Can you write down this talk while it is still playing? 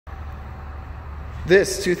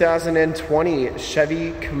This 2020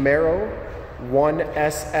 Chevy Camaro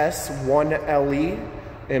 1Ss 1Le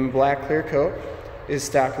in black clear coat is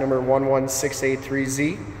stock number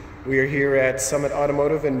 11683Z. We are here at Summit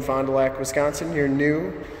Automotive in Fond du Lac, Wisconsin, your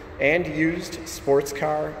new and used sports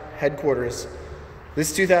car headquarters.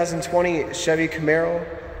 This 2020 Chevy Camaro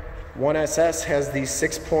 1Ss has the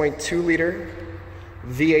 6.2 liter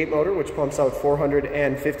V8 motor, which pumps out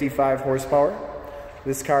 455 horsepower.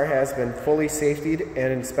 This car has been fully safetied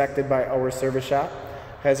and inspected by our service shop.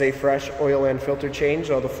 Has a fresh oil and filter change.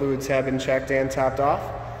 All the fluids have been checked and topped off.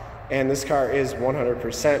 And this car is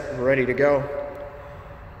 100% ready to go.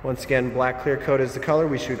 Once again, black clear coat is the color.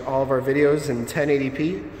 We shoot all of our videos in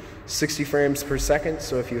 1080p, 60 frames per second.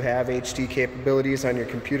 So if you have HD capabilities on your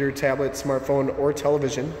computer, tablet, smartphone, or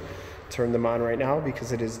television, turn them on right now,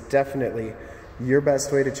 because it is definitely your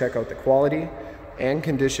best way to check out the quality and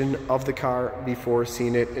condition of the car before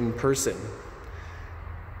seeing it in person.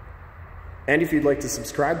 And if you'd like to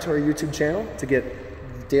subscribe to our YouTube channel to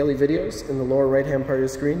get daily videos, in the lower right hand part of your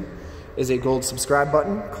screen is a gold subscribe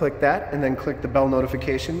button. Click that and then click the bell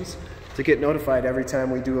notifications to get notified every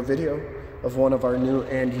time we do a video of one of our new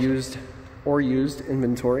and used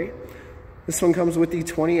inventory. This one comes with the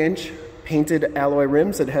 20-inch painted alloy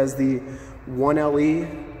rims. It has the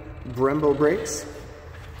 1LE Brembo brakes,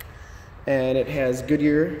 and it has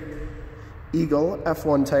Goodyear Eagle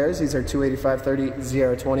F1 tires. These are 285/30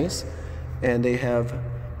 ZR20s, and they have,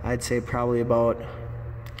 I'd say, probably about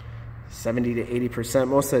 70 to 80%.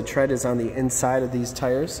 Most of the tread is on the inside of these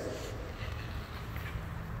tires.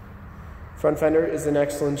 Front fender is in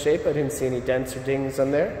excellent shape. I didn't see any dents or dings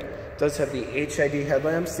on there. It does have the HID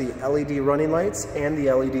headlamps, the LED running lights, and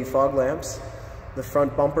the LED fog lamps. The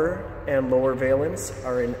front bumper and lower valence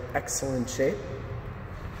are in excellent shape.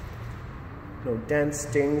 No dents,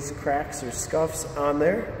 dings, cracks, or scuffs on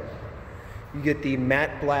there. You get the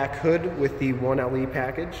matte black hood with the 1LE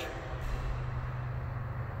package.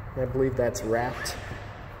 I believe that's wrapped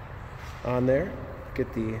on there.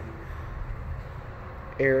 Get the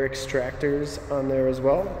air extractors on there as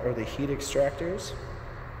well, or the heat extractors.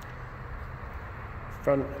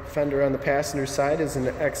 Front fender on the passenger side is in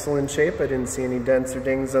excellent shape. I didn't see any dents or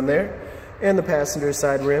dings on there. And the passenger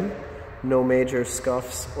side rim, no major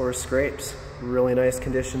scuffs or scrapes. Really nice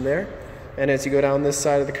condition there. And as you go down this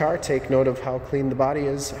side of the car, take note of how clean the body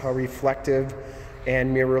is, how reflective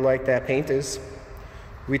and mirror-like that paint is.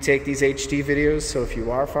 We take these HD videos, so if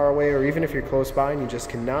you are far away, or even if you're close by and you just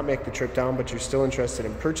cannot make the trip down, but you're still interested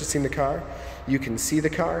in purchasing the car, you can see the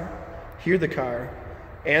car, hear the car,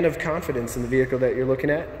 and have confidence in the vehicle that you're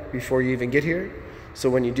looking at before you even get here.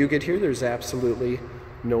 So when you do get here, there's absolutely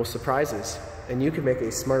no surprises, and you can make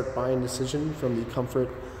a smart buying decision from the comfort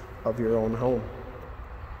of your own home.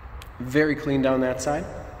 Very clean down that side.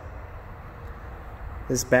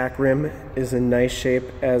 This back rim is in nice shape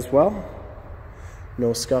as well.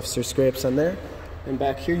 No scuffs or scrapes on there. And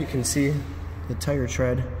back here you can see the tire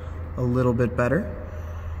tread a little bit better.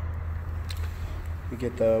 You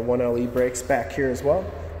get the 1LE brakes back here as well.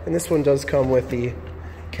 And this one does come with the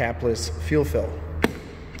capless fuel fill.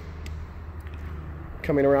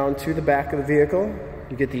 Coming around to the back of the vehicle,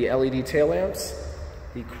 you get the LED tail lamps,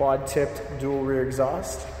 the quad-tipped dual rear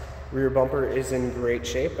exhaust. Rear bumper is in great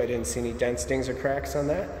shape. I didn't see any dents, dings, or cracks on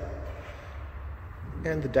that.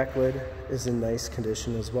 And the deck lid is in nice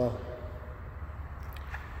condition as well.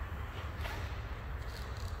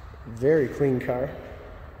 Very clean car.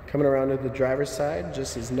 Coming around to the driver's side,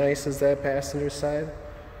 just as nice as that passenger side.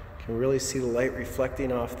 You can really see the light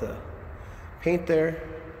reflecting off the paint there.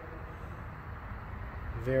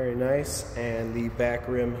 Very nice, and the back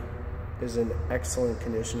rim is in excellent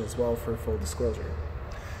condition as well, for full disclosure.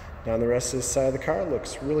 Now the rest of this side of the car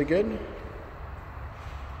looks really good.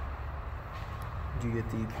 You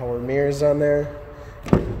get the power mirrors on there.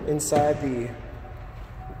 Inside, the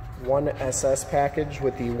 1Ss package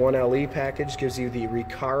with the 1LE package gives you the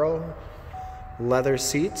Recaro leather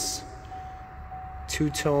seats,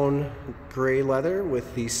 two-tone gray leather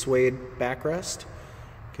with the suede backrest.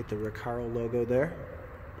 Get the Recaro logo there.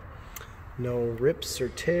 No rips or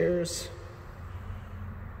tears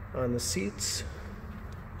on the seats.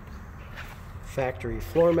 Factory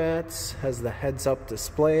floor mats, has the heads-up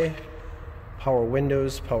display, power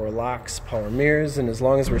windows, power locks, power mirrors, and as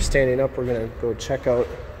long as we're standing up, we're gonna go check out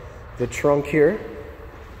the trunk here.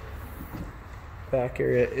 Back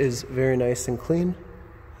area is very nice and clean.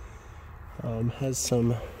 Has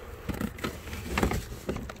some,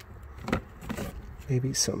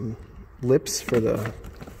 maybe some lips for the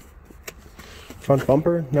front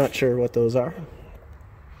bumper, not sure what those are.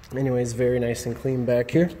 Anyways, very nice and clean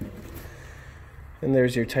back here. And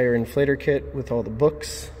there's your tire inflator kit with all the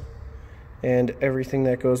books and everything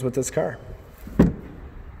that goes with this car.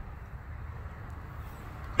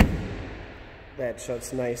 That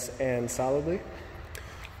shuts nice and solidly.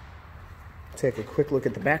 Take a quick look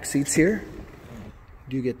at the back seats here.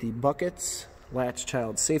 You get the buckets, latch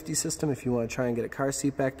child safety system if you want to try and get a car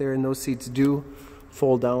seat back there, and those seats do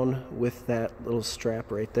fold down with that little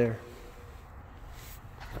strap right there.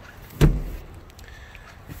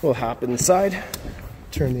 We'll hop inside,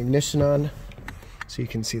 turn the ignition on so you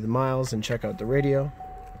can see the miles and check out the radio.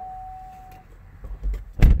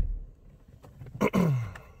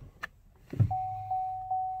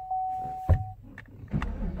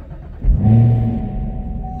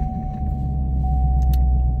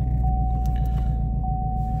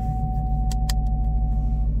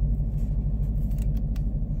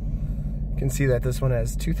 You can see that this one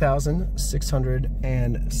has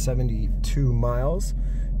 2,672 miles.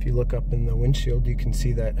 If you look up in the windshield, you can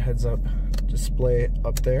see that heads-up display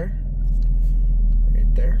up there,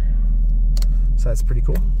 right there. So that's pretty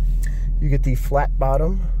cool. You get the flat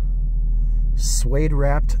bottom, suede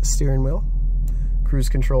wrapped steering wheel, cruise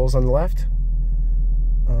controls on the left,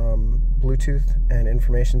 Bluetooth and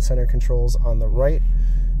information center controls on the right.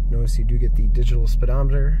 Notice you do get the digital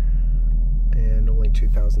speedometer, and only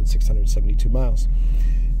 2,672 miles.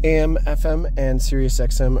 AM, FM, and Sirius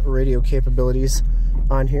XM radio capabilities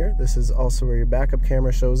on here. This is also where your backup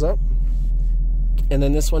camera shows up. And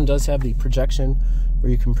then this one does have the projection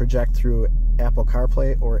where you can project through Apple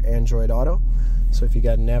CarPlay or Android Auto. So if you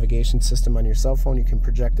got a navigation system on your cell phone, you can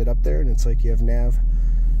project it up there, and it's like you have nav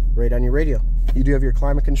right on your radio. You do have your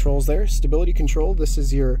climate controls there. Stability control, this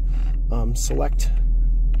is your select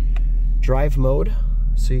drive mode.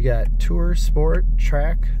 So you got Tour, Sport,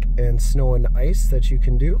 Track, and Snow and Ice that you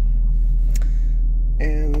can do.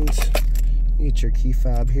 And you get your key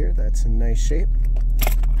fob here. That's in nice shape.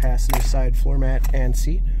 Passenger side floor mat and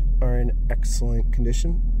seat are in excellent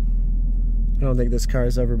condition. I don't think this car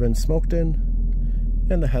has ever been smoked in.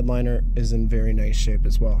 And the headliner is in very nice shape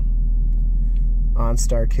as well.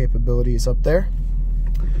 OnStar capabilities up there.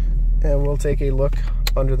 And we'll take a look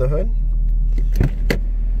under the hood.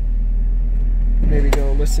 Maybe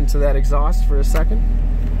go listen to that exhaust for a second.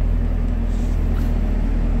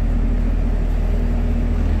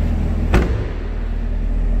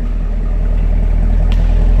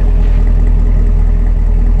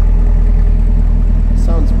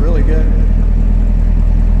 Sounds really good.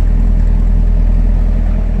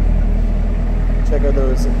 Check out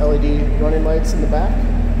those LED running lights in the back.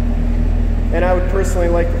 And I would personally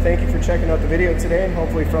like to thank you for checking out the video today, and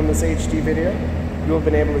hopefully from this HD video you'll have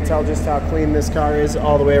been able to tell just how clean this car is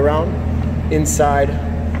all the way around, inside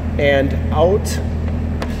and out.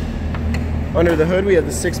 Under the hood we have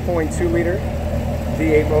the 6.2 liter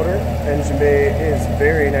V8 motor. Engine bay is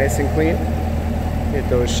very nice and clean. Get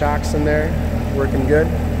those shocks in there, working good.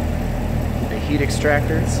 The heat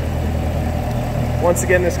extractors. Once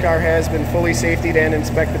again, this car has been fully safetied and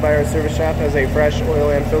inspected by our service shop, has a fresh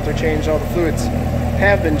oil and filter change. All the fluids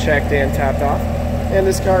have been checked and topped off, and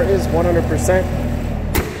this car is 100%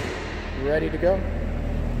 ready to go.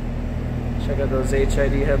 Check out those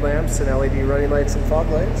HID headlamps and LED running lights and fog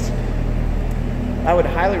lights. I would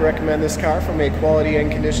highly recommend this car from a quality and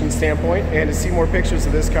condition standpoint, and to see more pictures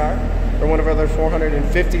of this car or one of our other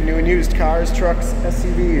 450 new and used cars, trucks,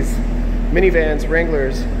 SUVs, minivans,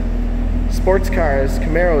 Wranglers, sports cars,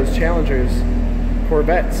 Camaros, Challengers,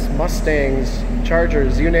 Corvettes, Mustangs,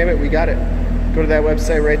 Chargers, you name it, we got it. Go to that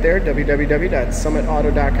website right there,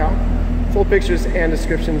 www.summitauto.com. Full pictures and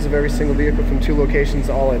descriptions of every single vehicle from 2 locations,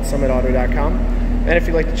 all at summitauto.com. And if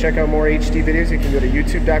you'd like to check out more HD videos, you can go to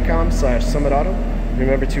youtube.com/summitauto.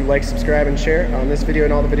 Remember to like, subscribe, and share on this video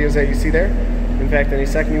and all the videos that you see there. In fact, any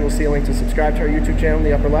second you will see a link to subscribe to our YouTube channel in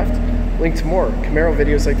the upper left, link to more Camaro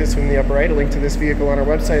videos like this one in the upper right, a link to this vehicle on our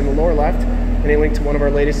website in the lower left, and a link to one of our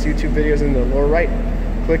latest YouTube videos in the lower right.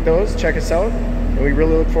 Click those, check us out, and we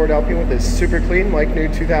really look forward to helping you with this super clean, like new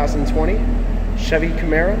 2020 Chevy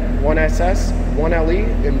Camaro 1SS 1LE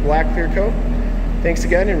in black clear coat. Thanks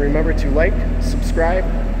again, and remember to like, subscribe,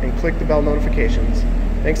 and click the bell notifications.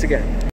 Thanks again.